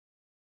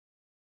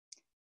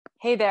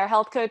Hey there,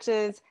 health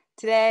coaches.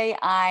 Today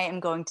I am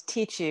going to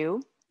teach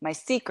you my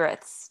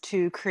secrets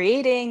to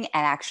creating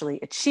and actually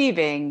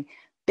achieving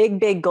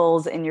big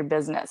goals in your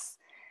business.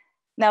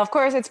 Now, of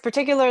course, it's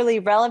particularly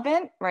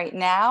relevant right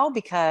now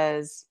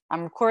because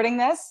I'm recording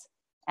this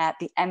at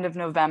the end of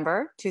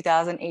November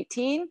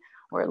 2018.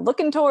 We're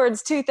looking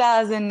towards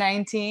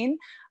 2019,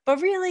 but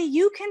really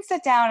you can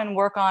sit down and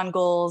work on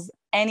goals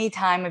any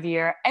time of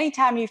year,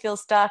 anytime you feel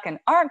stuck and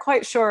aren't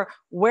quite sure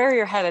where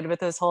you're headed with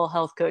this whole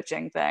health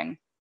coaching thing.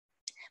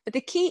 But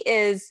the key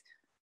is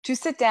to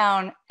sit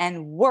down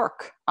and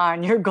work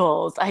on your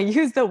goals. I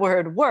use the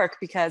word work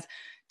because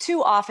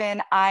too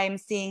often I'm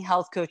seeing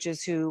health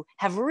coaches who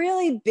have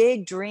really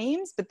big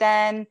dreams, but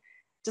then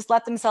just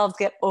let themselves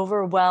get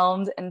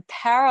overwhelmed and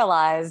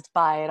paralyzed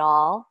by it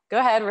all. Go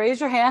ahead,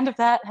 raise your hand if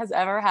that has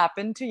ever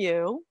happened to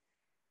you.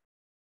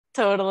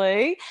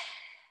 Totally.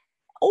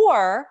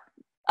 Or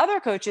other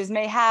coaches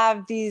may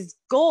have these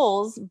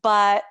goals,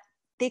 but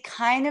they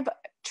kind of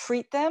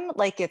treat them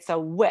like it's a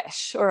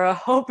wish or a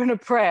hope and a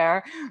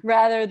prayer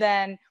rather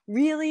than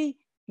really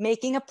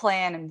making a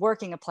plan and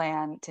working a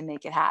plan to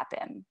make it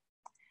happen.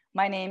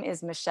 My name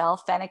is Michelle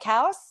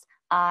Fennickhouse.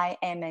 I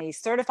am a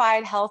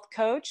certified health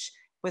coach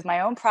with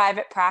my own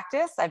private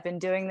practice. I've been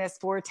doing this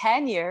for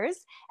 10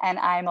 years, and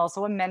I'm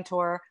also a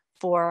mentor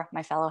for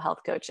my fellow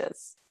health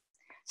coaches.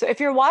 So if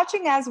you're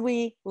watching as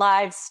we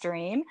live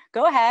stream,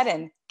 go ahead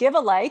and give a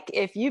like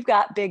if you've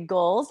got big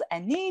goals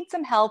and need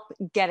some help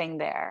getting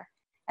there.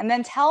 And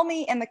then tell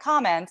me in the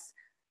comments,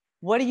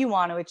 what do you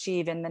want to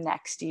achieve in the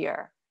next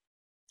year?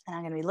 And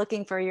I'm going to be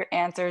looking for your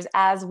answers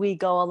as we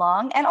go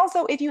along. And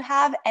also, if you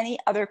have any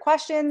other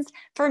questions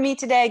for me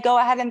today, go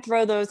ahead and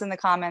throw those in the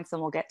comments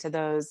and we'll get to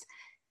those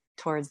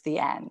towards the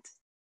end.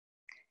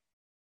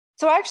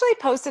 So I actually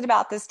posted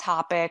about this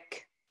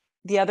topic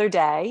the other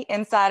day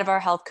inside of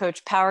our Health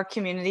Coach Power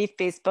Community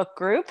Facebook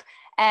group.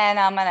 And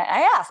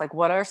I asked,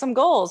 what are some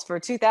goals for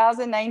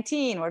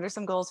 2019? What are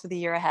some goals for the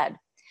year ahead?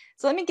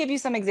 So let me give you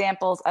some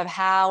examples of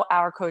how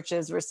our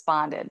coaches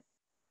responded.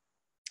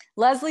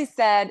 Leslie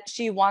said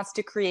she wants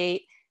to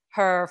create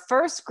her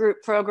first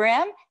group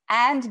program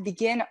and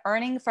begin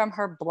earning from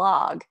her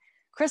blog.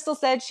 Crystal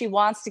said she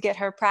wants to get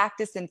her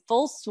practice in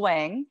full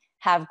swing,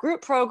 have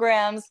group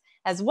programs,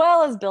 as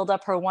well as build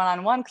up her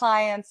one-on-one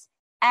clients,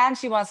 and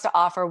she wants to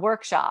offer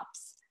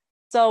workshops.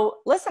 So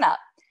listen up.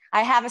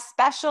 I have a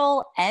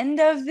special end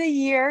of the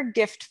year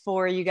gift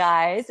for you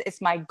guys. It's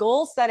my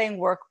goal setting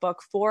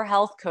workbook for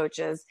health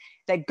coaches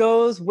that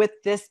goes with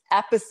this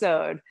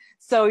episode.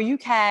 So you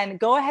can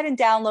go ahead and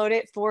download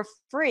it for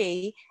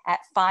free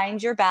at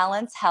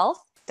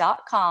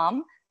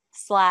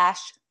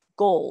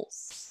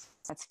findyourbalancehealth.com/goals.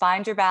 That's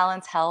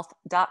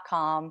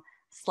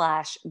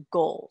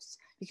findyourbalancehealth.com/goals.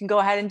 You can go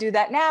ahead and do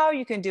that now.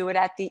 You can do it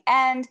at the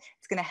end.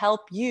 It's going to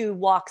help you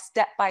walk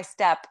step by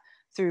step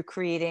through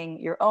creating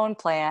your own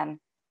plan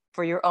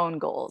for your own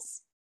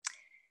goals.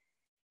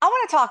 I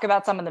want to talk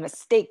about some of the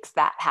mistakes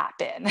that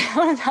happen. I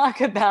want to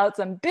talk about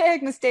some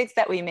big mistakes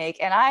that we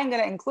make, and I'm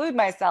going to include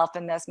myself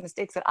in this,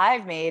 mistakes that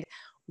I've made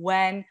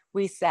when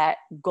we set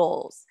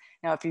goals.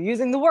 Now, if you're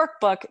using the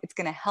workbook, it's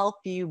going to help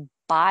you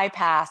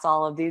bypass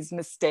all of these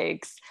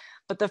mistakes.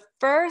 But the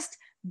first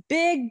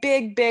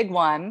big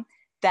one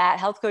that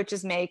health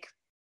coaches make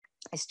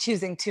is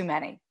choosing too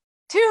many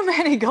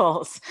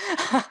goals.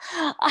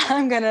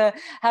 I'm going to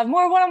have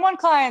more one-on-one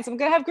clients. I'm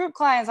going to have group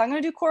clients. I'm going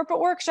to do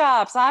corporate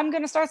workshops. I'm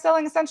going to start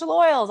selling essential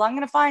oils. I'm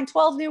going to find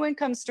 12 new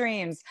income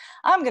streams.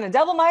 I'm going to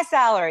double my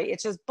salary.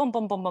 It's just boom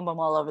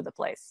all over the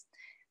place.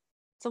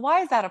 So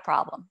why is that a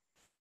problem?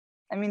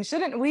 I mean,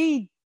 shouldn't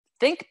we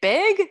think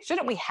big?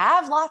 Shouldn't we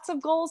have lots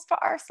of goals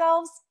for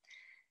ourselves?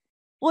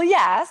 Well,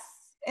 yes,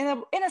 in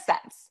a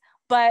sense,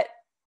 but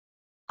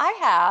I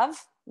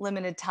have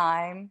limited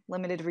time,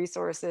 limited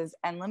resources,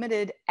 and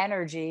limited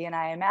energy. And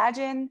I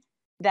imagine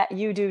that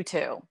you do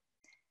too.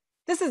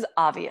 This is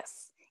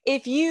obvious.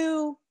 If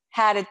you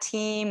had a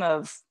team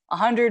of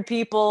 100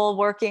 people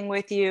working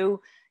with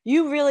you,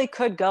 you really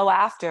could go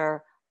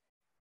after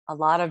a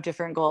lot of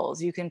different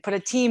goals. You can put a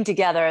team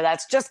together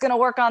that's just going to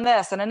work on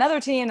this and another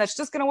team that's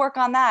just going to work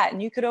on that.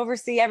 And you could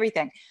oversee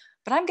everything.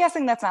 But I'm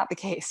guessing that's not the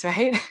case,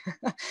 right?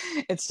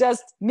 It's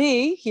just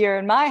me here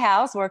in my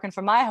house working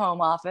from my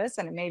home office,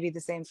 and it may be the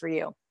same for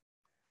you.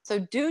 So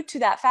due to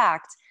that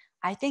fact,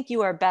 I think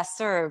you are best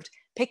served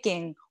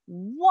picking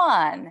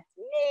one,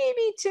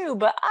 maybe two,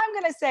 but I'm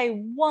going to say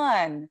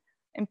one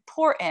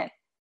important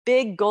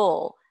big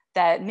goal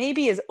that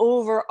maybe is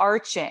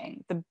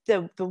overarching,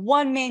 the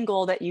one main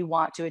goal that you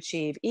want to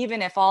achieve.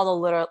 Even if all the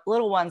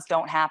little ones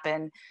don't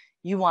happen,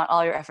 you want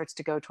all your efforts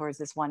to go towards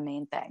this one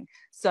main thing.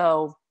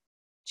 So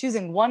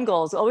choosing one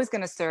goal is always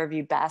going to serve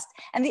you best.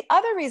 And the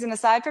other reason,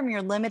 aside from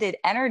your limited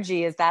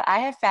energy, is that I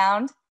have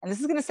found, and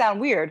this is going to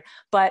sound weird,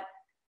 but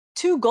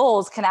two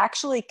goals can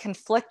actually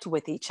conflict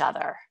with each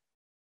other.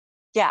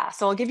 Yeah,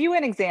 so I'll give you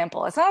an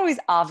example. It's not always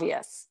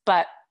obvious,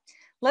 but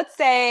let's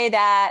say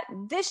that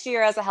this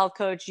year as a health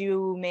coach,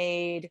 you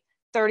made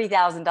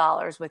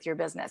 $30,000 with your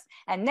business.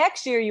 And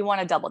next year you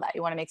want to double that.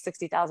 You want to make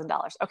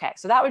 $60,000. Okay,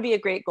 so that would be a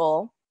great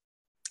goal.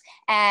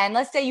 And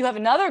let's say you have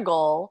another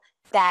goal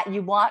that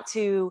you want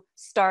to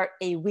start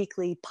a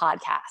weekly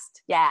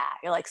podcast. Yeah,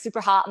 you're like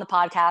super hot on the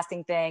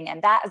podcasting thing,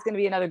 and that is going to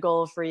be another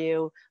goal for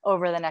you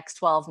over the next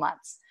 12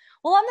 months.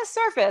 Well, on the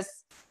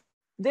surface,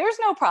 there's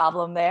no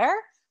problem there.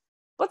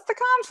 What's the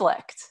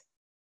conflict?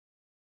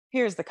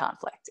 Here's the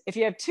conflict. If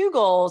you have two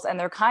goals and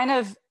they're kind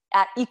of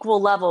at equal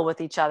level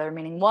with each other,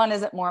 meaning one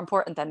isn't more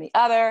important than the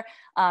other,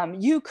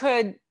 you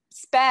could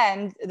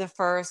spend the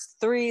first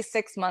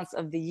 3-6 months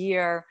of the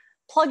year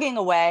plugging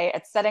away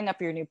at setting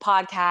up your new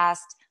podcast,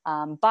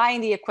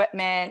 buying the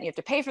equipment. You have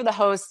to pay for the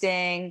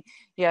hosting.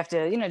 You have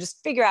to,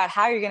 just figure out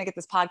how you're going to get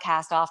this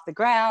podcast off the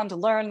ground,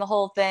 learn the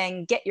whole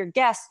thing, get your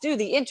guests, do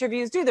the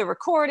interviews, do the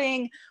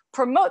recording,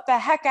 promote the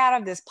heck out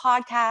of this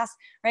podcast,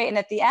 right? And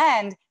at the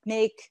end,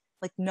 make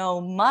like no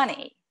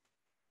money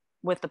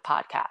with the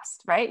podcast,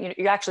 right?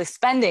 You're actually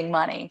spending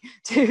money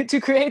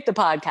to create the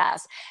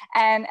podcast.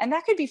 And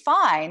that could be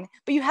fine,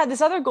 but you had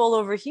this other goal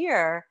over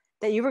here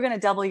that you were going to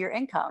double your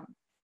income.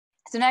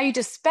 So now you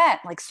just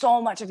spent like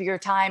so much of your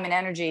time and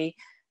energy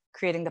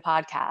creating the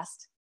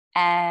podcast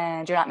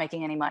and you're not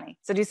making any money.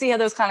 So do you see how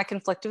those kind of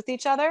conflict with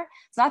each other?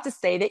 It's not to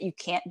say that you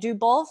can't do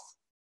both,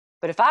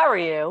 but if I were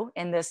you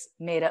in this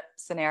made up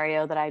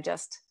scenario that I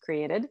just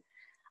created,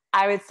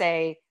 I would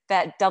say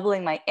that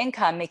doubling my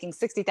income, making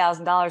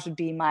 $60,000 would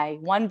be my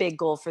one big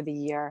goal for the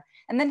year.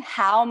 And then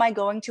how am I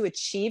going to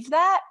achieve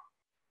that?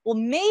 Well,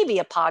 maybe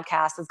a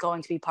podcast is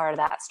going to be part of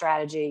that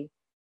strategy,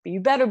 but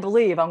you better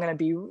believe I'm going to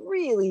be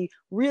really,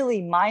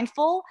 really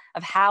mindful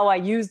of how I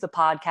use the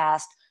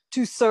podcast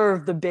to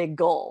serve the big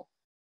goal.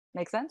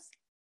 Make sense?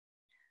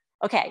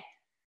 Okay,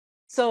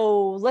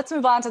 so let's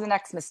move on to the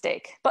next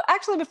mistake. But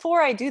actually,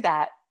 before I do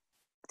that,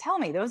 tell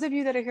me, those of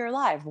you that are here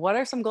live, what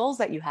are some goals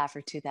that you have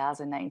for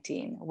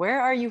 2019?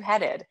 Where are you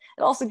headed?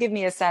 It'll also give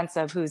me a sense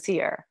of who's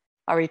here.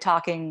 Are we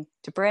talking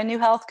to brand new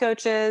health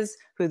coaches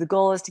who the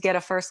goal is to get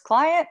a first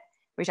client?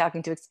 Are we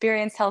talking to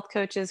experienced health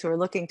coaches who are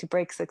looking to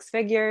break 6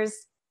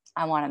 figures?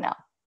 I want to know.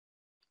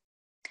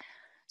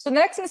 So the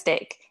next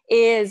mistake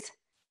is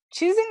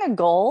choosing a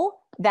goal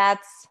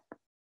that's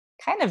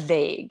kind of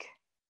vague.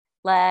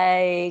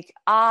 Like,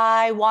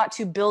 I want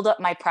to build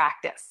up my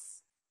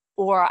practice,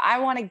 or I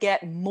want to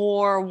get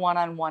more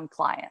one-on-one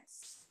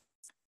clients.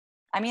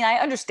 I mean, I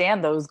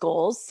understand those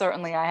goals.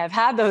 Certainly, I have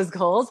had those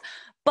goals.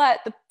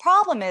 But the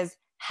problem is,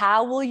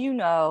 how will you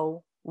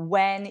know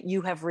when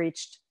you have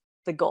reached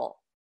the goal?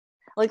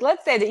 Like,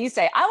 let's say that you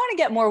say, I want to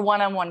get more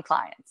one-on-one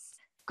clients.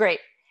 Great.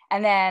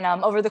 And then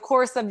over the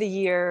course of the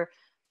year,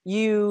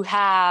 you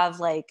have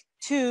like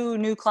 2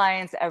 new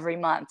clients every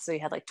month. So you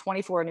had like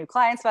 24 new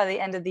clients by the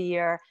end of the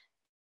year.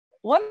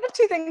 One of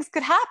 2 things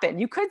could happen.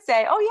 You could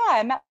say, oh yeah,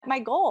 I met my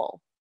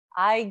goal.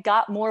 I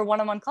got more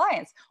one-on-one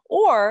clients.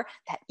 Or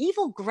that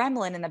evil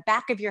gremlin in the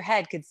back of your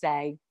head could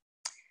say,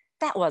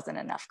 that wasn't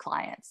enough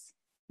clients.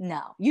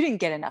 No, you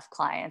didn't get enough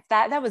clients.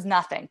 That was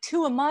nothing.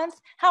 2 a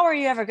month? How are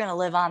you ever going to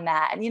live on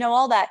that? And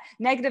all that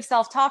negative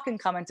self-talk can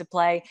come into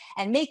play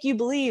and make you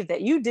believe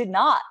that you did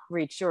not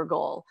reach your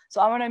goal.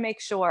 So I want to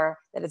make sure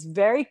that it's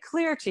very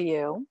clear to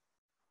you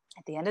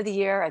at the end of the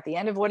year, at the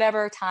end of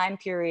whatever time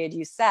period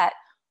you set,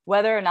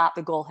 whether or not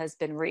the goal has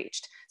been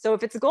reached. So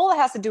if it's a goal that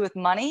has to do with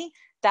money,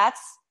 that's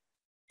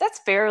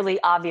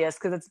fairly obvious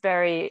because it's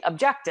very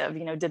objective.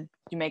 Did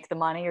you make the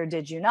money or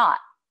did you not?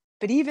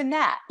 But even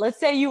that, let's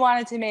say you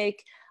wanted to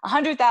make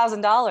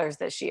 $100,000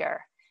 this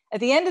year. At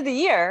the end of the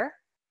year,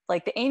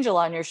 like the angel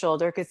on your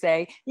shoulder could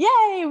say,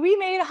 yay, we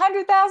made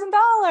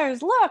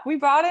 $100,000. Look, we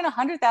brought in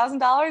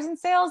 $100,000 in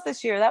sales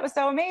this year. That was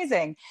so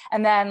amazing.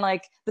 And then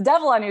like the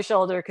devil on your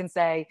shoulder can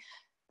say,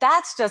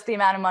 that's just the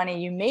amount of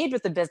money you made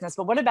with the business.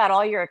 But what about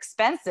all your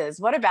expenses?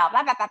 What about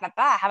blah, blah, blah, blah,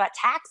 blah? How about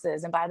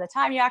taxes? And by the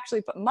time you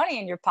actually put money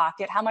in your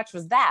pocket, how much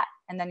was that?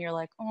 And then you're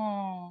like,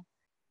 oh,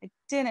 I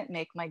didn't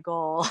make my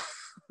goal.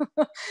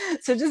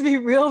 So just be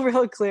real,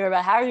 real clear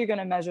about how you're going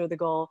to measure the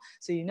goal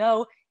so you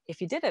know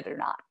if you did it or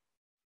not.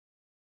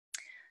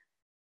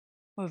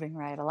 Moving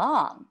right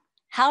along.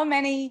 How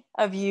many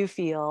of you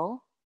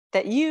feel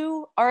that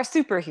you are a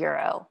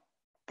superhero?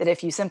 That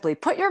if you simply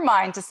put your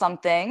mind to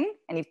something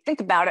and you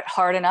think about it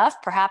hard enough,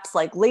 perhaps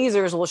like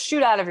lasers will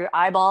shoot out of your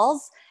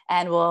eyeballs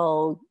and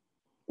will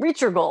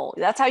reach your goal.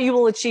 That's how you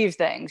will achieve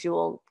things. You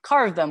will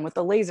carve them with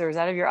the lasers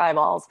out of your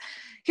eyeballs.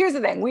 Here's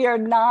the thing. We are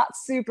not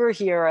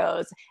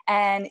superheroes.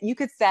 And you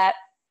could set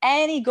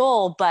any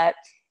goal, but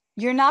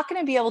you're not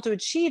going to be able to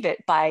achieve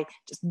it by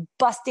just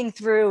busting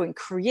through and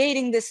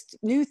creating this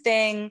new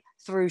thing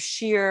through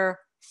sheer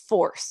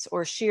force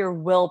or sheer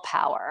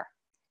willpower.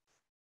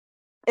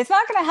 It's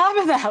not going to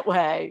happen that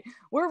way.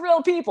 We're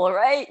real people,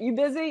 right? You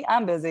busy?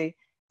 I'm busy.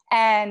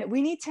 And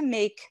we need to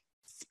make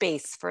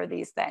space for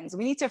these things.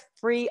 We need to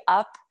free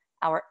up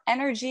our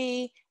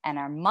energy and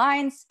our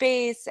mind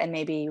space and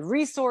maybe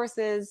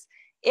resources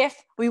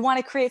if we want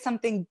to create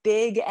something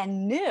big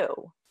and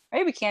new,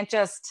 right? We can't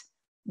just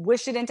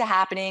wish it into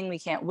happening. We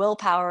can't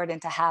willpower it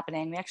into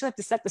happening. We actually have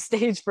to set the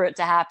stage for it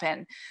to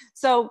happen.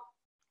 So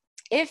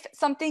if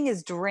something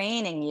is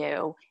draining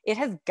you, it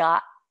has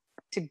got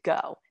to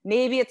go.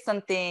 Maybe it's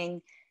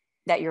something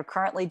that you're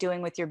currently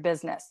doing with your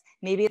business.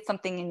 Maybe it's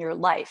something in your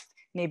life.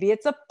 Maybe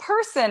it's a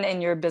person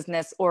in your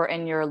business or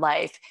in your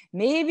life.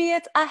 Maybe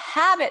it's a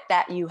habit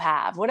that you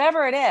have.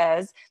 Whatever it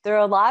is, there are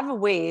a lot of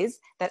ways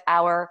that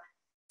our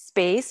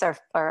space,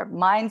 our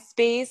mind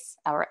space,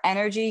 our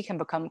energy can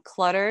become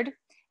cluttered,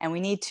 and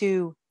we need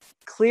to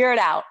clear it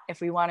out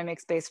if we want to make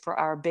space for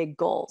our big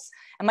goals.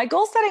 And my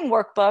goal setting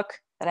workbook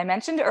that I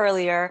mentioned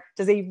earlier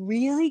does a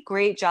really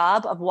great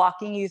job of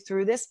walking you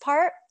through this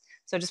part.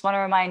 So I just want to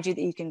remind you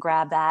that you can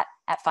grab that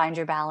at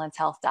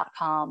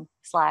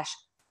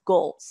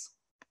findyourbalancehealth.com/goals.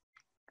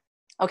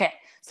 Okay,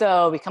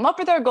 so we come up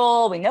with our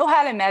goal, we know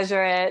how to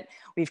measure it,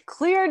 we've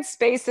cleared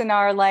space in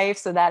our life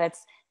so that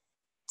it's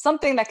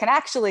something that can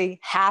actually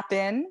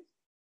happen.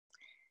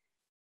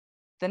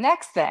 The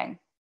next thing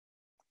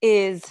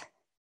is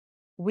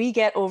we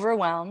get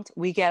overwhelmed,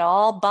 we get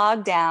all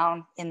bogged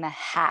down in the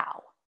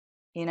how.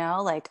 You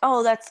know, like,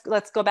 oh,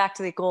 let's go back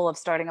to the goal of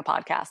starting a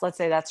podcast. Let's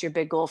say that's your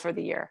big goal for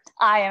the year.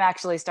 I am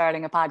actually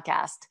starting a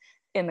podcast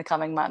in the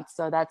coming months.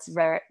 So that's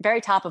very, very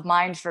top of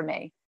mind for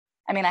me.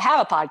 I mean, I have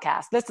a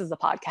podcast. This is a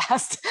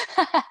podcast.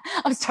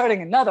 I'm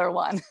starting another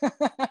one.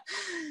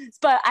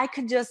 But I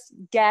could just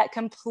get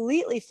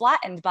completely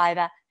flattened by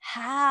the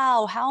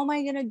how. How am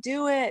I going to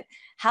do it?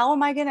 How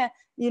am I going to,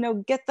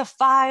 get the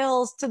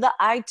files to the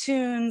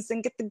iTunes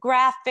and get the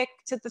graphic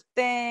to the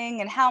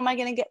thing? And how am I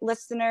going to get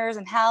listeners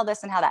and how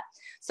this and how that?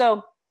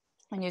 So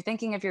when you're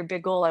thinking of your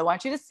big goal, I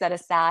want you to set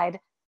aside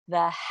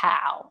the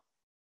how.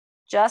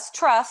 Just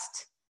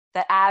trust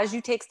that as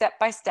you take step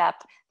by step,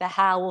 the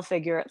how will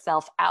figure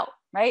itself out,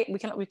 right?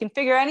 We can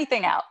figure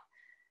anything out.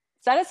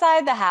 Set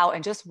aside the how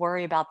and just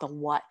worry about the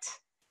what.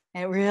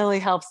 And it really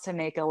helps to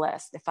make a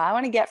list. If I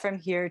want to get from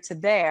here to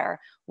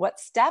there, what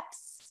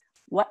steps,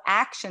 what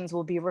actions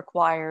will be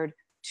required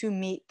to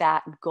meet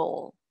that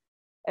goal?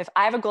 If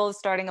I have a goal of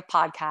starting a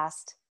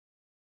podcast,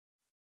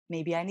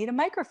 maybe I need a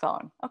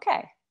microphone.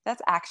 Okay,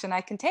 that's action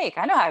I can take.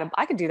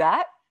 I could do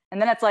that.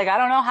 And then it's like, I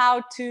don't know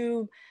how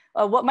to,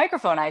 what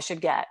microphone I should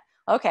get.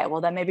 Okay,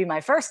 well then maybe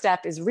my first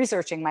step is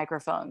researching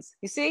microphones.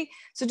 You see?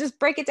 So just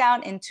break it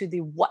down into the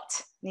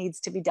what needs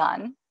to be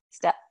done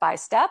step by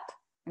step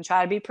and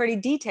try to be pretty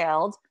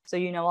detailed so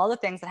you know all the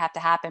things that have to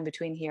happen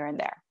between here and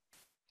there.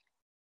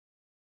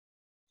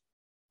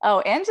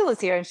 Oh,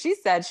 Angela's here and she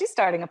said she's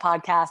starting a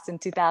podcast in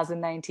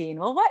 2019.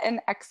 Well, what an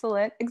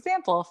excellent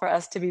example for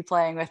us to be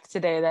playing with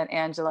today then,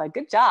 Angela.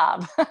 Good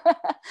job.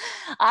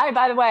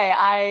 By the way,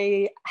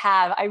 I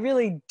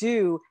really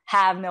do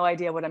have no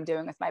idea what I'm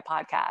doing with my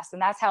podcast.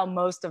 And that's how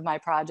most of my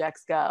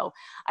projects go.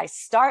 I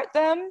start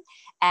them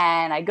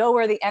and I go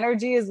where the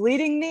energy is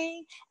leading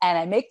me and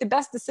I make the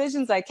best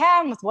decisions I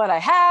can with what I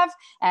have.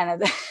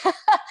 And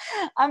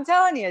I'm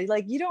telling you,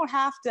 like, you don't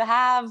have to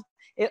have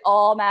it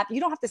all mapped. You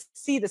don't have to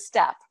see the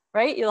step,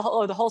 right? The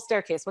whole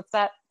staircase. What's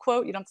that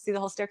quote? You don't have to see the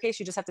whole staircase.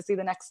 You just have to see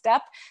the next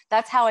step.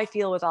 That's how I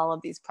feel with all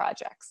of these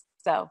projects.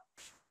 So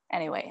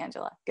anyway,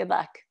 Angela, good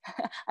luck.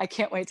 I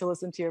can't wait to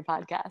listen to your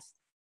podcast.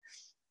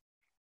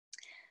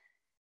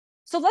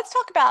 So let's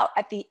talk about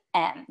at the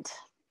end.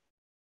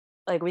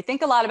 Like, we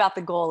think a lot about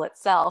the goal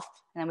itself,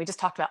 and then we just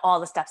talked about all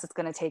the steps it's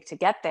going to take to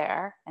get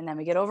there. And then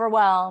we get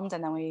overwhelmed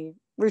and then we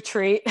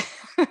retreat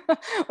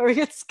or we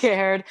get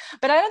scared.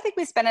 But I don't think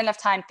we spend enough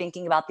time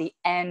thinking about the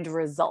end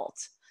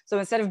result. So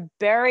instead of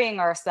burying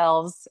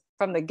ourselves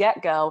from the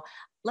get-go,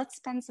 let's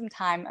spend some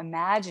time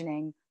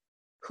imagining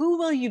who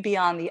will you be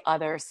on the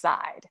other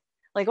side.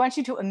 Like, I want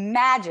you to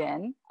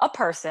imagine a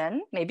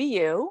person, maybe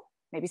you,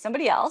 maybe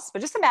somebody else,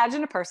 but just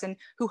imagine a person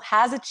who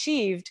has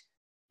achieved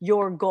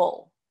your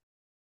goal.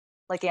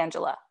 Like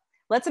Angela.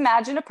 Let's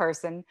imagine a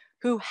person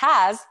who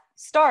has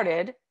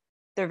started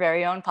their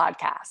very own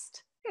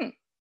podcast.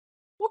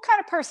 What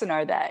kind of person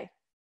are they?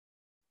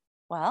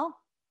 Well,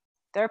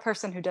 they're a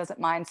person who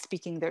doesn't mind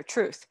speaking their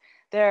truth.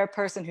 They're a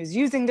person who's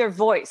using their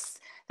voice.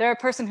 They're a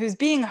person who's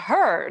being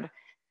heard.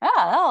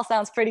 That all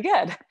sounds pretty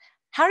good.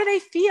 How do they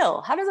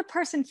feel? How does a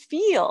person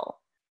feel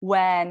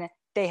when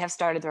they have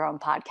started their own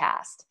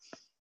podcast?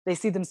 They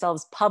see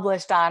themselves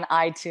published on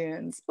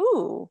iTunes.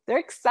 Ooh, they're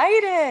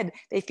excited.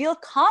 They feel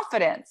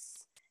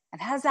confidence. And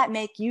how does that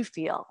make you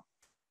feel?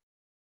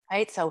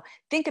 Right? So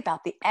think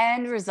about the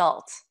end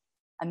result.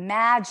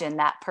 Imagine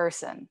that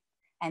person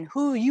and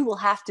who you will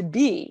have to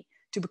be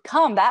to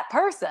become that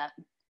person.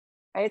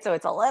 Right? So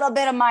it's a little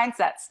bit of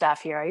mindset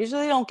stuff here. I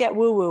usually don't get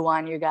woo-woo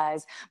on you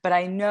guys, but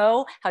I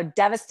know how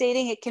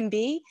devastating it can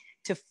be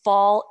to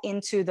fall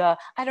into the,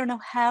 I don't know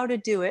how to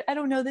do it. I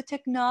don't know the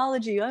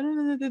technology.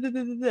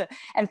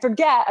 And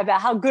forget about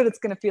how good it's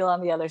going to feel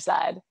on the other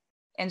side.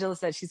 Angela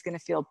said she's going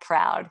to feel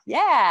proud.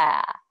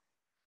 Yeah.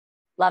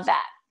 Love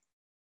that.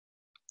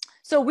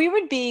 So we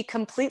would be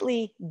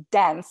completely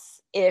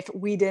dense if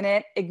we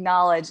didn't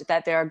acknowledge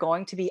that there are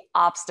going to be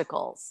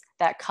obstacles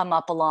that come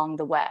up along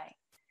the way.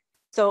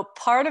 So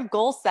part of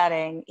goal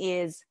setting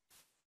is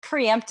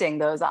preempting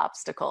those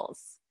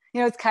obstacles.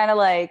 It's kind of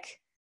like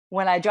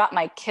when I drop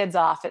my kids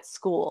off at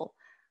school,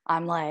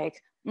 I'm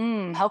like,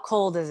 How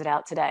cold is it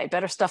out today?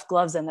 Better stuff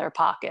gloves in their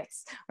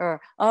pockets.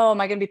 Or, oh,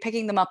 am I going to be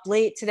picking them up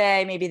late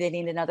today? Maybe they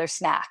need another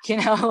snack.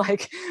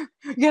 Like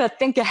you got to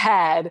think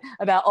ahead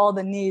about all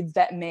the needs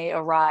that may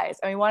arise.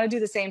 And we want to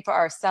do the same for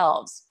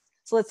ourselves.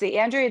 So let's see.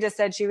 Andrea just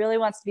said she really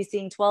wants to be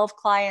seeing 12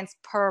 clients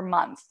per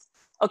month.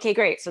 Okay,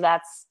 great. So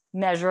that's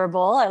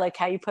measurable. I like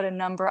how you put a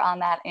number on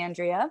that,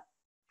 Andrea.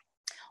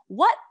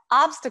 What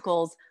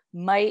obstacles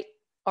might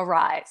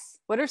arise?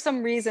 What are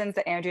some reasons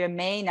that Andrea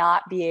may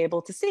not be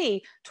able to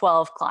see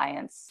 12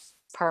 clients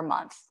per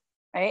month,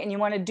 right? And you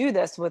want to do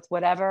this with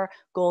whatever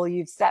goal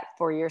you've set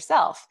for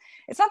yourself.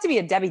 It's not to be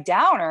a Debbie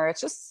Downer,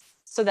 it's just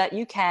so that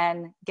you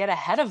can get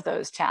ahead of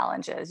those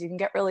challenges. You can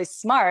get really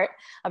smart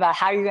about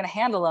how you're going to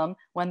handle them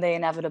when they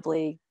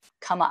inevitably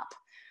come up,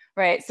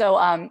 right? So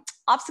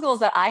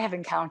obstacles that I have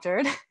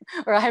encountered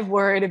or I've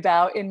worried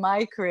about in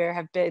my career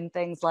have been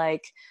things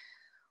like,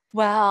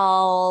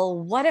 well,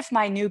 what if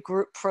my new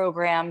group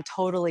program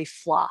totally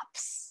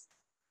flops?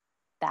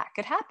 That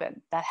could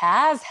happen. That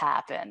has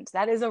happened.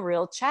 That is a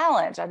real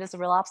challenge. That is a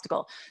real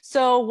obstacle.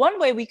 So one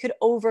way we could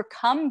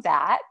overcome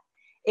that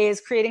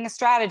is creating a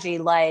strategy,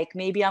 like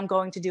maybe I'm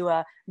going to do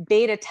a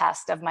beta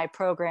test of my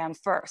program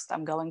first.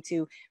 I'm going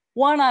to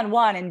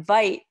one-on-one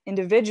invite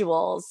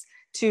individuals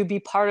to be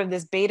part of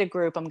this beta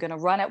group. I'm going to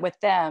run it with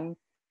them,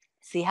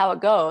 see how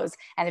it goes.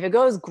 And if it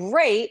goes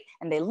great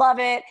and they love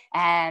it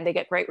and they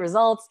get great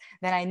results,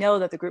 then I know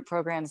that the group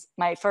programs,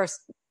 my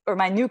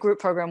new group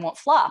program won't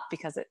flop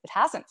because it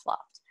hasn't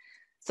flopped.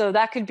 So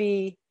that could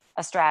be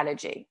a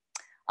strategy.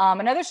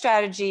 Another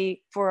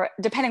strategy for,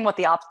 depending what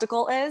the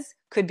obstacle is,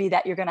 could be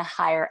that you're going to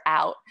hire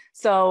out.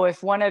 So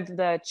if one of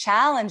the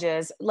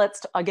challenges,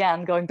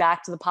 again, going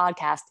back to the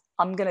podcast,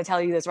 I'm going to tell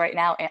you this right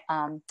now.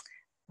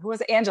 Who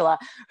was it? Angela?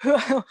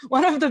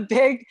 One of the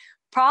big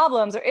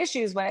problems or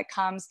issues when it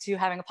comes to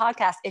having a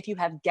podcast, if you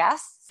have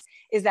guests,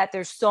 is that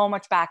there's so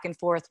much back and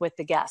forth with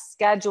the guests,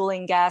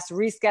 scheduling guests,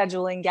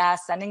 rescheduling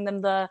guests, sending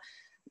them the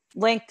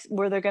link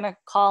where they're going to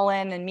call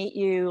in and meet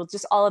you,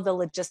 just all of the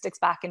logistics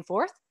back and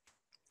forth.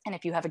 And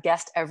if you have a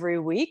guest every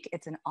week,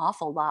 it's an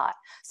awful lot.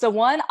 So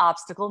one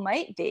obstacle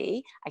might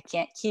be, I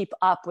can't keep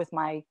up with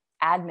my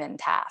admin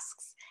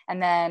tasks.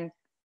 And then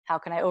how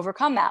can I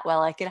overcome that?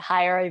 Well, I could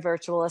hire a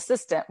virtual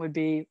assistant would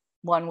be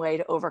one way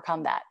to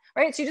overcome that,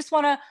 right? So you just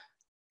want to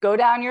go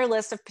down your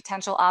list of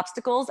potential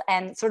obstacles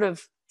and sort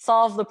of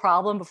solve the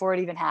problem before it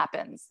even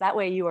happens. That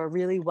way you are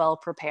really well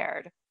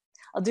prepared.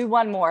 I'll do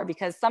one more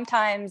because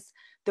sometimes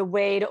the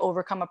way to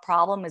overcome a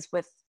problem is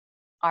with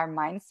our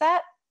mindset,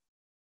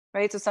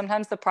 right? So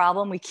sometimes the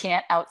problem, we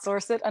can't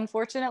outsource it,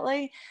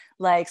 unfortunately.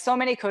 Like so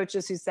many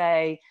coaches who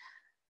say,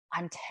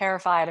 I'm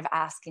terrified of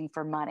asking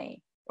for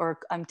money, or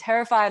I'm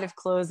terrified of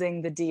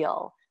closing the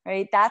deal,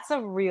 right? That's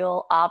a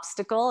real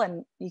obstacle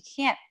and you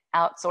can't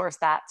outsource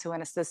that to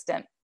an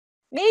assistant.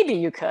 Maybe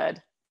you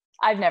could.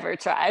 I've never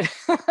tried.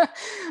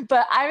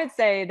 But I would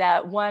say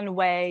that one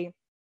way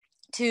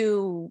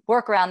to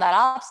work around that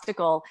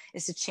obstacle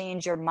is to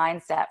change your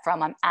mindset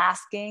from I'm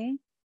asking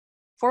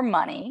for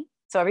money.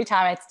 So every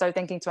time I start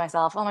thinking to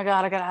myself, oh my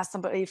God, I got to ask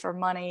somebody for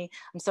money,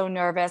 I'm so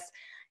nervous.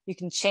 You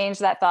can change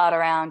that thought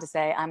around to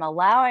say, I'm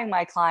allowing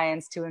my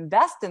clients to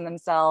invest in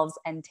themselves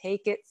and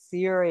take it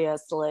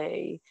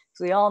seriously.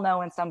 So we all know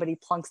when somebody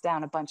plunks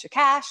down a bunch of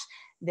cash,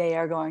 they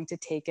are going to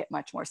take it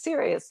much more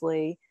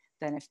seriously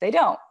than if they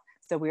don't.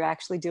 So we're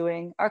actually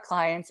doing our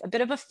clients a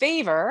bit of a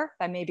favor.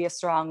 That may be a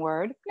strong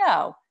word.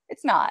 No,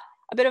 it's not.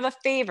 A bit of a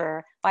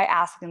favor by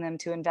asking them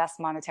to invest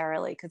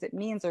monetarily because it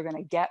means they're going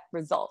to get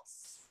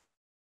results.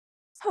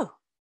 Whew.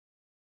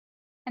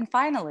 And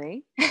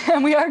finally,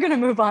 and we are going to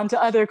move on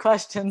to other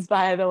questions,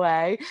 by the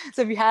way.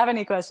 So if you have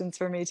any questions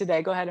for me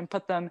today, go ahead and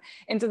put them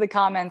into the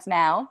comments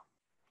now.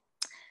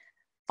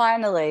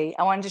 Finally,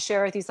 I wanted to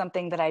share with you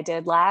something that I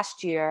did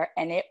last year,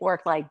 and it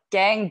worked like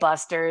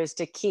gangbusters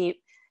to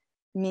keep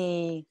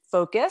me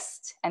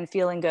focused and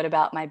feeling good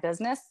about my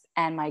business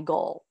and my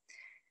goal.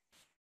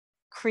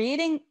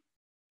 Creating,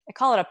 I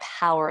call it a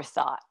power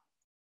thought.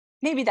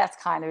 Maybe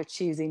that's kind of a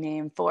cheesy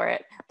name for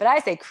it, but I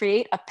say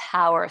create a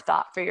power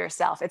thought for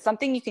yourself. It's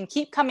something you can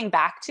keep coming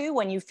back to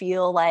when you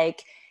feel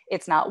like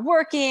it's not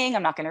working,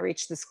 I'm not going to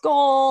reach this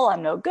goal,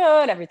 I'm no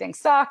good, everything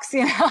sucks.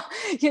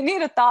 You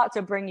need a thought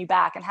to bring you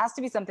back. It has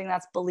to be something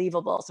that's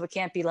believable. So it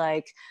can't be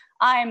like,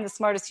 I'm the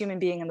smartest human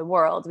being in the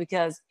world,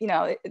 because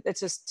it's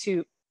just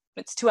too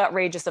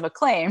outrageous of a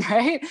claim,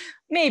 right?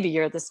 Maybe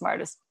you're the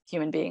smartest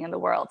human being in the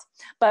world.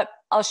 But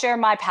I'll share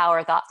my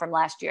power thought from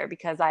last year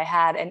because I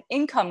had an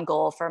income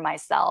goal for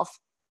myself,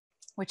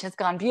 which has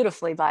gone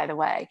beautifully, by the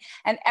way.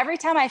 And every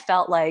time I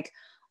felt like,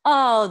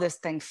 oh, this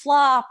thing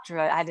flopped, or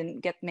I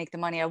didn't make the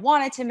money I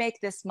wanted to make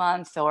this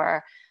month,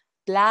 or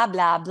blah,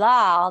 blah,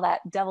 blah, all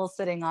that devil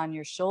sitting on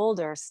your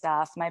shoulder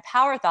stuff, my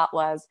power thought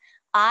was,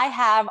 I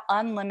have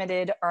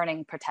unlimited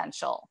earning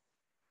potential,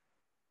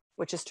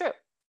 which is true.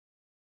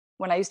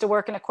 When I used to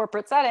work in a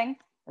corporate setting,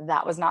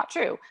 that was not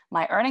true.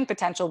 My earning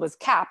potential was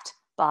capped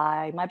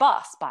by my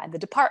boss, by the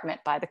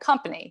department, by the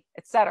company,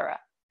 etc.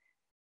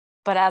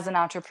 But as an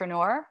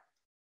entrepreneur,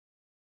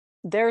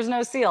 there's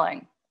no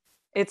ceiling.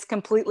 It's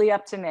completely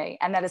up to me.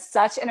 And that is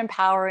such an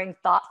empowering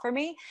thought for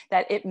me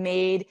that it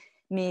made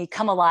me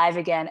come alive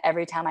again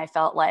every time I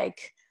felt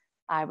like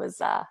I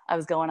was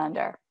going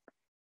under.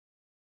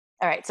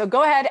 All right, so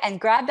go ahead and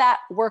grab that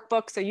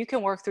workbook so you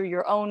can work through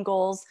your own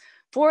goals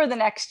for the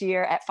next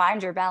year at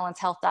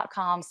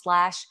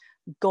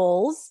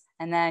findyourbalancehealth.com/goals.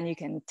 And then you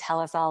can tell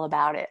us all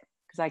about it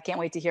because I can't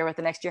wait to hear what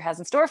the next year has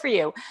in store for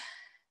you.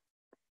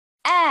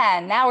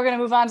 And now we're going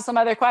to move on to some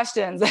other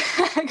questions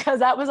because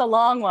that was a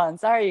long one.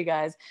 Sorry, you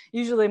guys.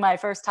 Usually my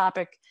first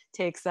topic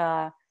takes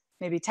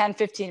maybe 10,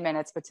 15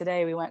 minutes, but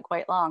today we went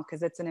quite long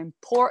because it's an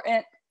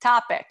important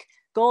topic.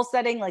 Goal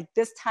setting like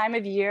this time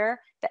of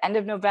year, the end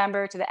of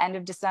November to the end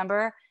of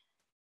December,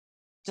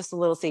 just a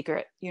little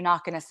secret. You're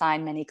not going to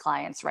sign many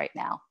clients right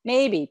now.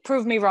 Maybe,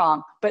 prove me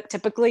wrong, but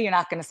typically you're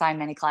not going to sign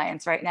many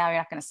clients right now. You're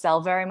not going to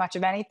sell very much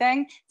of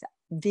anything. It's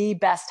the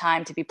best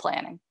time to be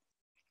planning.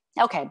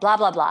 Okay, blah,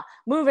 blah, blah.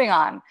 Moving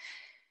on.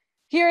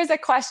 Here's a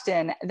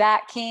question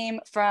that came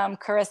from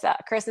Carissa.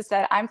 Carissa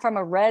said, I'm from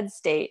a red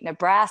state,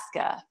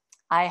 Nebraska.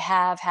 I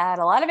have had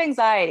a lot of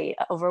anxiety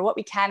over what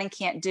we can and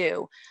can't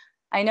do.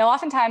 I know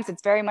oftentimes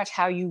it's very much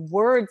how you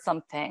word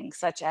something,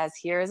 such as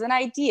here's an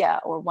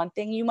idea or one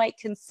thing you might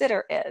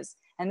consider is.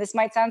 And this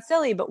might sound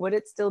silly, but would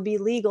it still be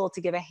legal to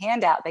give a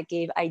handout that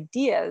gave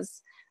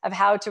ideas of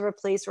how to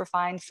replace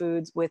refined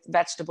foods with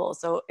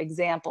vegetables? So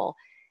example,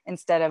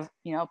 instead of,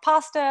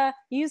 pasta,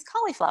 use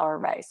cauliflower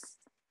rice.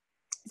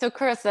 So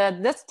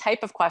Carissa, this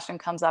type of question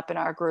comes up in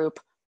our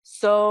group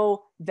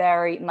so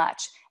very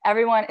much.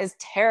 Everyone is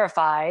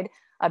terrified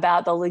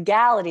about the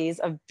legalities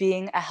of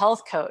being a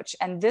health coach.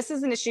 And this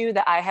is an issue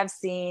that I have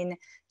seen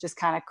just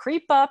kind of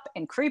creep up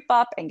and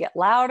get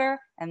louder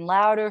and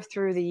louder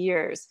through the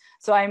years.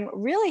 So I'm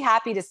really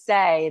happy to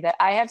say that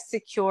I have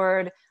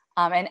secured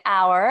an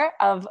hour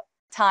of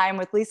time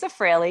with Lisa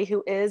Fraley,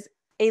 who is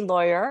a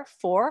lawyer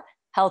for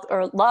health or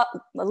a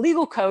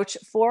legal coach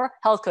for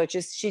health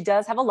coaches. She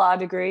does have a law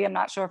degree. I'm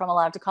not sure if I'm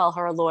allowed to call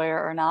her a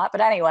lawyer or not,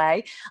 but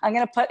anyway, I'm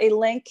going to put a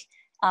link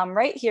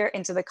right here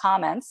into the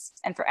comments.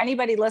 And for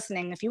anybody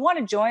listening, if you want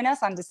to join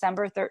us on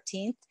December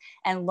 13th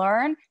and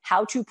learn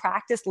how to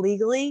practice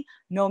legally,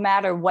 no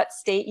matter what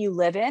state you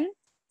live in,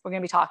 we're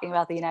going to be talking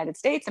about the United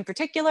States in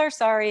particular.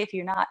 Sorry if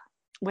you're not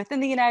within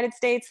the United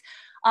States.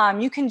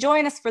 You can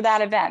join us for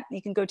that event.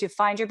 You can go to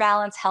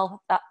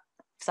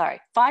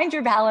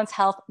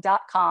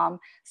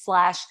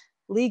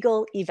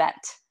findyourbalancehealth.com/legal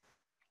event.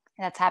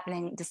 That's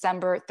happening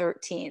December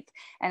 13th.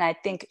 And I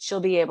think she'll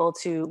be able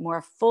to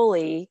more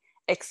fully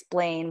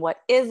explain what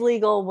is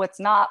legal, what's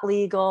not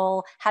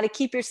legal, how to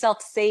keep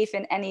yourself safe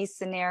in any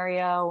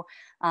scenario,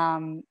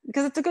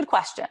 because it's a good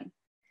question.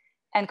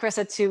 And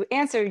Carissa, to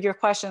answer your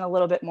question a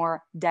little bit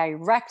more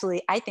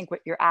directly, I think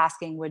what you're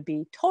asking would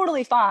be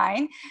totally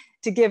fine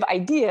to give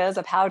ideas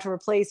of how to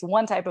replace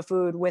one type of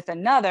food with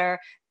another.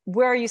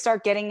 Where you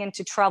start getting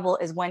into trouble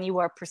is when you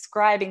are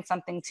prescribing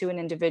something to an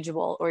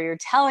individual or you're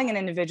telling an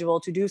individual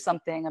to do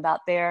something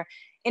about their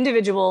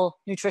individual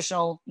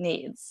nutritional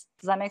needs.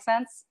 Does that make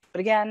sense?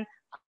 But again,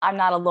 I'm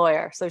not a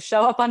lawyer. So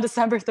show up on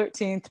December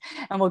 13th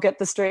and we'll get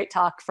the straight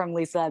talk from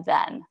Lisa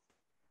then.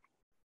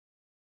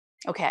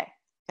 Okay,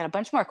 got a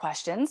bunch more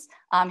questions.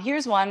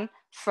 Here's one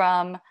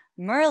from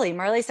Merle.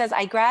 Merle says,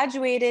 I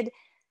graduated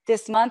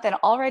this month and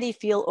already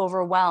feel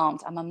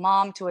overwhelmed. I'm a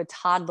mom to a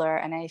toddler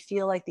and I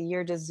feel like the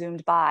year just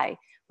zoomed by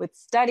with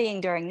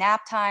studying during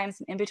nap times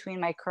and in between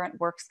my current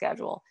work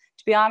schedule.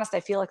 To be honest, I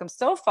feel like I'm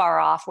so far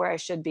off where I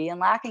should be and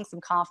lacking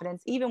some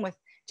confidence, even with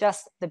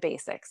just the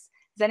basics.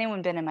 Has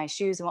anyone been in my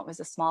shoes and what was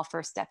the small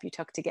first step you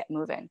took to get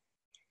moving?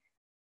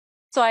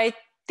 So I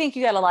think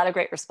you got a lot of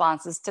great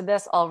responses to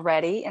this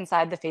already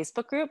inside the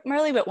Facebook group,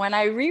 Merle, but when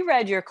I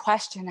reread your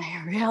question,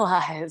 I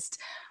realized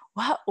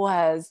what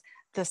was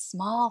the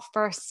small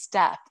first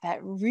step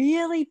that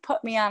really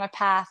put me on a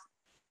path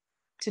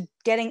to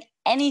getting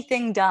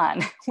anything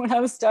done when I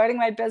was starting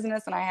my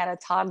business and I had a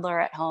toddler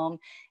at home.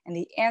 And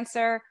the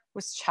answer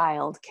was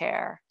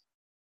childcare,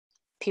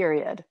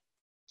 period.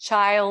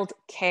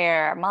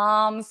 Childcare.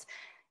 Moms,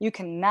 you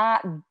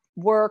cannot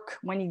work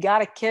when you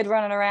got a kid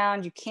running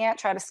around. You can't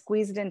try to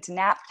squeeze it into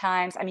nap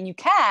times. I mean, you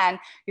can,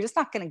 you're just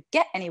not going to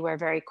get anywhere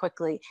very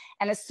quickly.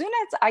 And as soon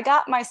as I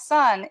got my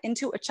son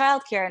into a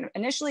childcare, and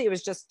initially it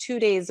was just 2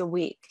 days a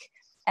week.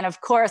 And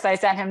of course I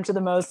sent him to the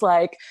most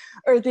like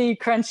earthy,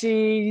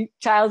 crunchy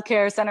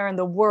childcare center in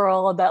the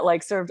world that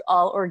like served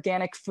all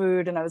organic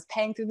food. And I was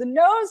paying through the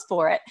nose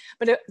for it,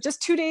 but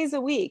just 2 days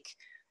a week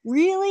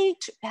really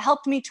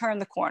helped me turn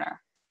the corner.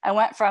 I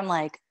went from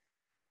like,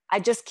 I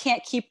just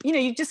can't keep,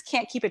 you just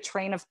can't keep a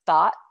train of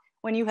thought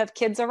when you have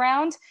kids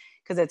around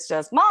because it's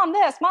just mom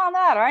this, mom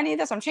that, or I need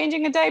this, I'm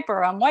changing a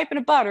diaper, I'm wiping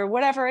a butt or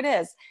whatever it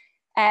is.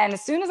 And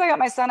as soon as I got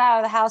my son out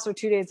of the house for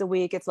 2 days a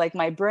week, it's like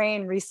my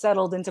brain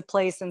resettled into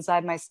place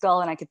inside my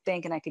skull and I could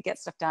think and I could get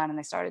stuff done and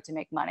I started to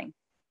make money.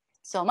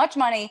 So much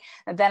money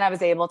that then I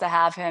was able to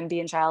have him be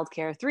in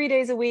childcare 3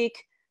 days a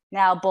week.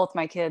 Now both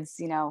my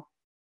kids,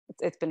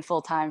 it's been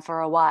full-time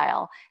for a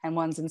while and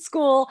one's in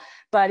school,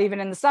 but even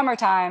in the summer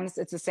times,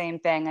 it's the same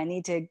thing. I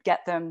need to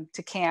get them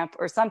to camp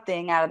or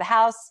something out of the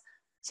house.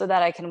 so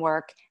that I can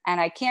work. And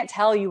I can't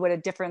tell you what a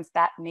difference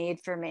that made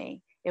for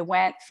me. It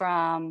went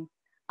from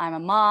I'm a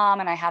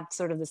mom and I have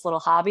sort of this little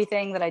hobby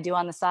thing that I do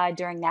on the side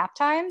during nap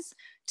times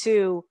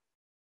to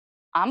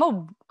I'm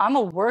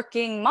a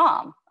working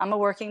mom. I'm a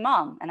working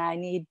mom and I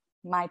need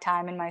my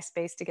time and my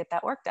space to get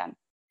that work done.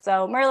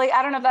 So Merle,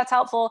 I don't know if that's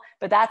helpful,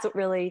 but that's what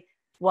really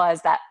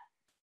was that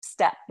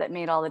step that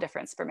made all the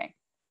difference for me.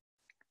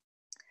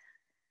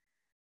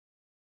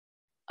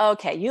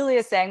 Okay, Yulia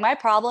is saying, my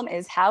problem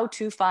is how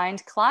to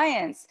find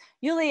clients.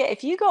 Yulia,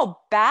 if you go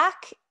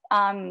back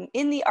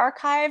in the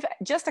archive,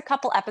 just a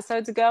couple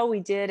episodes ago,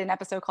 we did an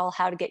episode called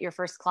How to Get Your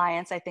First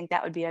Clients. I think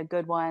that would be a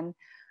good one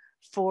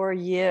for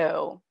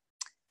you.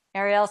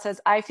 Ariel says,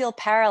 I feel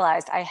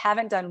paralyzed. I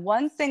haven't done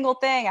one single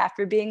thing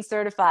after being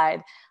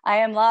certified. I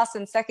am lost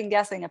and second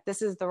guessing if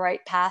this is the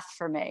right path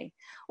for me.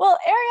 Well,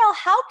 Ariel,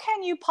 how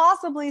can you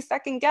possibly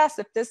second guess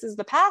if this is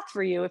the path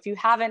for you if you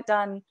haven't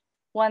done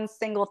one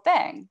single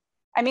thing?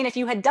 I mean, if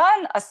you had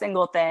done a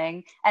single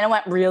thing and it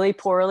went really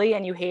poorly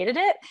and you hated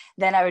it,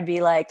 then I would be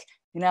like,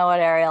 you know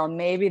what, Ariel,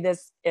 maybe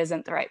this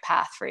isn't the right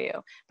path for you.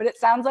 But it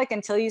sounds like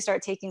until you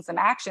start taking some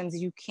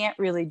actions, you can't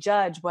really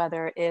judge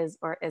whether it is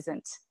or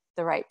isn't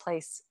the right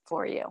place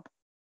for you.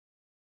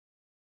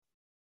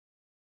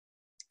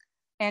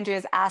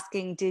 Andrea's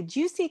asking, did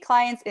you see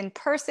clients in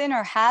person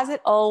or has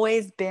it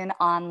always been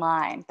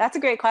online? That's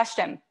a great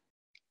question.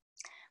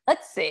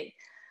 Let's see.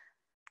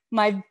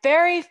 My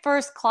very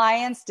first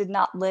clients did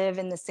not live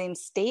in the same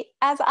state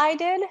as I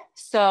did.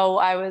 So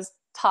I was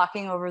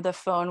talking over the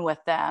phone with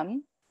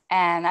them.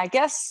 And I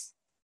guess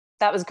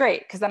that was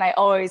great because then I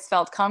always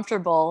felt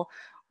comfortable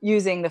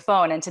using the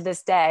phone. And to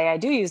this day, I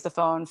do use the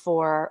phone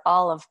for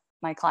all of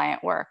my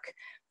client work.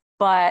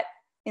 But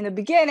in the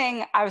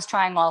beginning, I was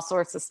trying all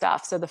sorts of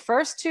stuff. So the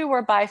first two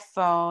were by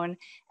phone.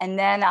 And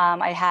then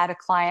I had a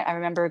client, I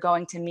remember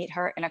going to meet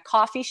her in a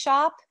coffee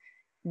shop,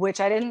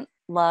 which I didn't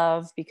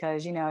love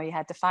because, you know, you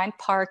had to find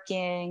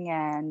parking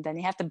and then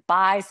you have to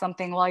buy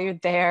something while you're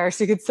there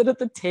so you could sit at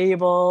the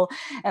table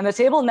and the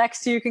table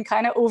next to you can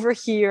kind of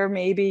overhear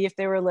maybe if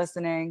they were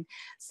listening.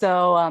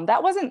 So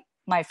that wasn't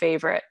my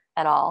favorite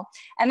at all.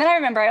 And then I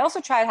remember I also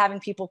tried having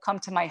people come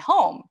to my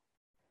home,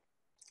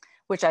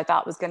 which I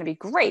thought was going to be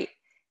great.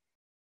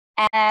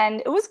 And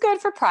it was good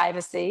for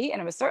privacy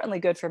and it was certainly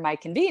good for my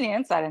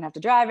convenience. I didn't have to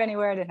drive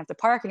anywhere, I didn't have to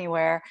park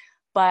anywhere.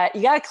 But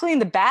you got to clean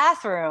the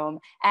bathroom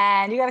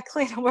and you got to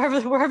clean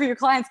wherever your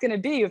client's going to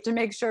be. You have to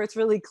make sure it's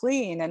really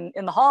clean. And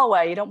in the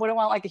hallway, you wouldn't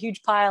want like a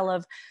huge pile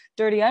of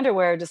dirty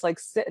underwear just like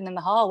sitting in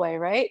the hallway,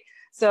 right?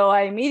 So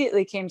I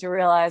immediately came to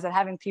realize that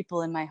having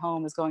people in my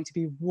home is going to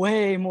be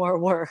way more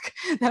work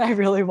than I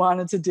really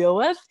wanted to deal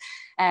with.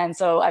 And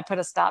so I put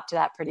a stop to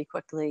that pretty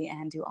quickly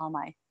and do all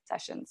my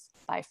sessions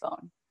by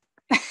phone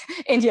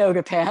in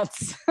yoga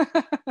pants.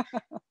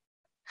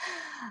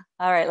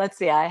 All right, let's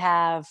see. I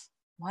have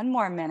one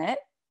more minute.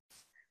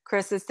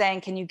 Chris is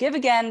saying, can you give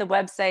again the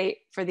website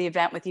for the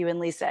event with you and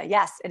Lisa?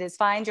 Yes, it is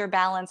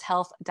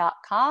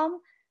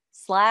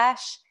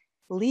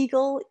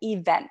findyourbalancehealth.com/legal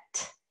event.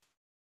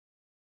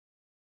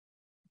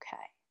 Okay.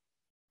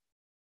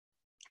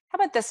 How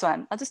about this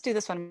one? I'll just do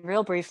this one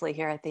real briefly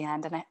here at the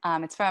end.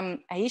 And it's from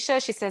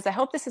Aisha. She says, I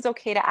hope this is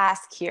okay to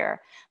ask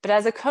here, but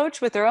as a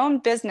coach with their own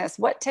business,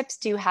 what tips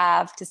do you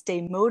have to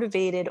stay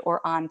motivated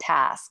or on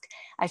task?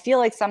 I feel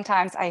like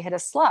sometimes I hit a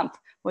slump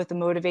with the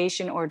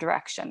motivation or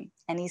direction.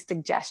 Any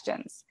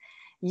suggestions?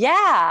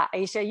 Yeah,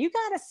 Aisha, you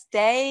got to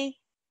stay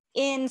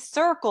in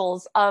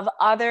circles of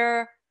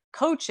other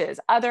coaches,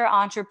 other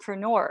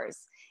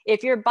entrepreneurs.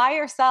 If you're by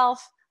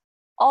yourself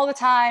all the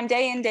time,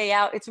 day in, day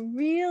out, it's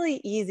really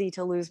easy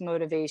to lose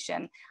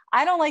motivation.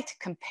 I don't like to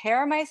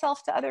compare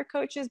myself to other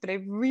coaches, but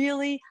I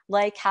really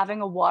like having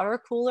a water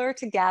cooler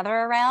to gather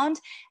around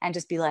and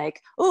just be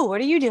like, oh,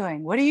 what are you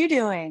doing? What are you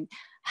doing?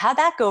 How'd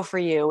that go for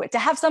you? To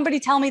have somebody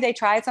tell me they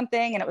tried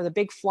something and it was a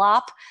big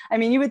flop. I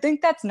mean, you would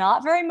think that's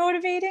not very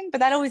motivating, but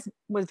that always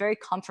was very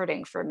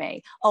comforting for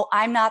me. Oh,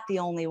 I'm not the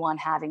only one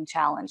having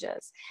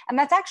challenges. And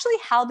that's actually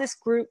how this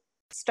group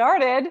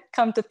started,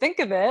 come to think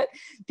of it,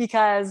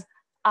 because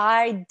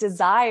I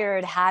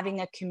desired having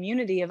a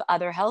community of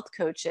other health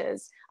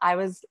coaches. I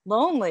was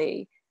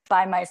lonely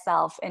by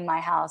myself in my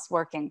house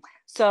working.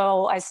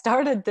 So I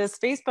started this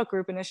Facebook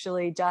group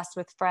initially just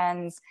with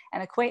friends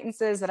and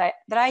acquaintances that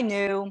I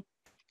knew,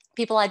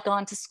 people I'd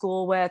gone to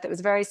school with. It was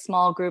a very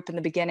small group in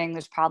the beginning.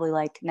 There's probably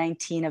like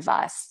 19 of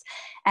us.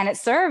 And it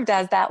served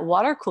as that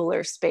water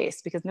cooler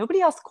space because nobody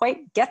else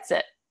quite gets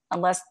it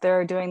unless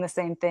they're doing the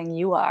same thing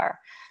you are.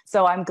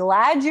 So I'm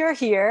glad you're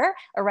here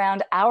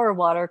around our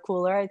water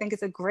cooler. I think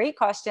it's a great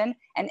question.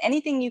 And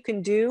anything you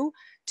can do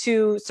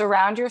to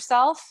surround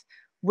yourself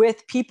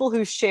with people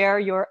who share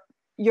your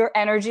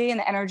energy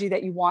and the energy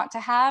that you want to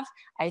have,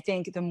 I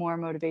think the more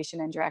motivation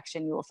and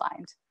direction you will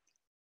find.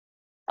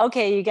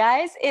 Okay, you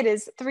guys, it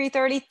is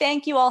 3:30.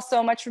 Thank you all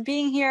so much for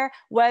being here.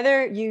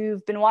 Whether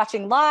you've been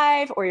watching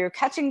live or you're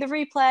catching the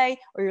replay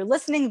or you're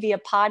listening via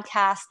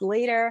podcast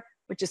later,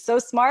 which is so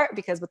smart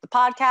because with the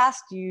podcast,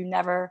 you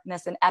never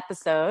miss an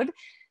episode.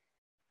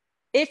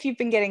 if you've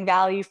been getting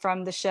value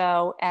from the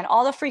show and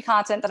all the free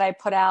content that I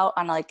put out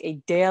on like a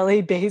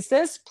daily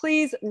basis,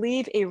 please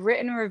leave a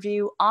written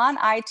review on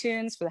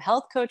iTunes for the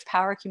Health Coach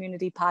Power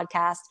Community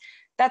podcast.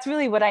 That's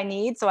really what I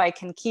need so I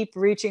can keep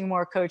reaching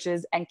more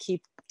coaches and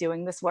keep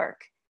doing this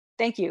work.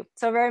 Thank you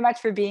so very much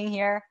for being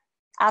here.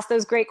 Ask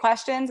those great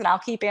questions and I'll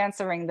keep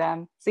answering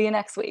them. See you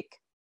next week.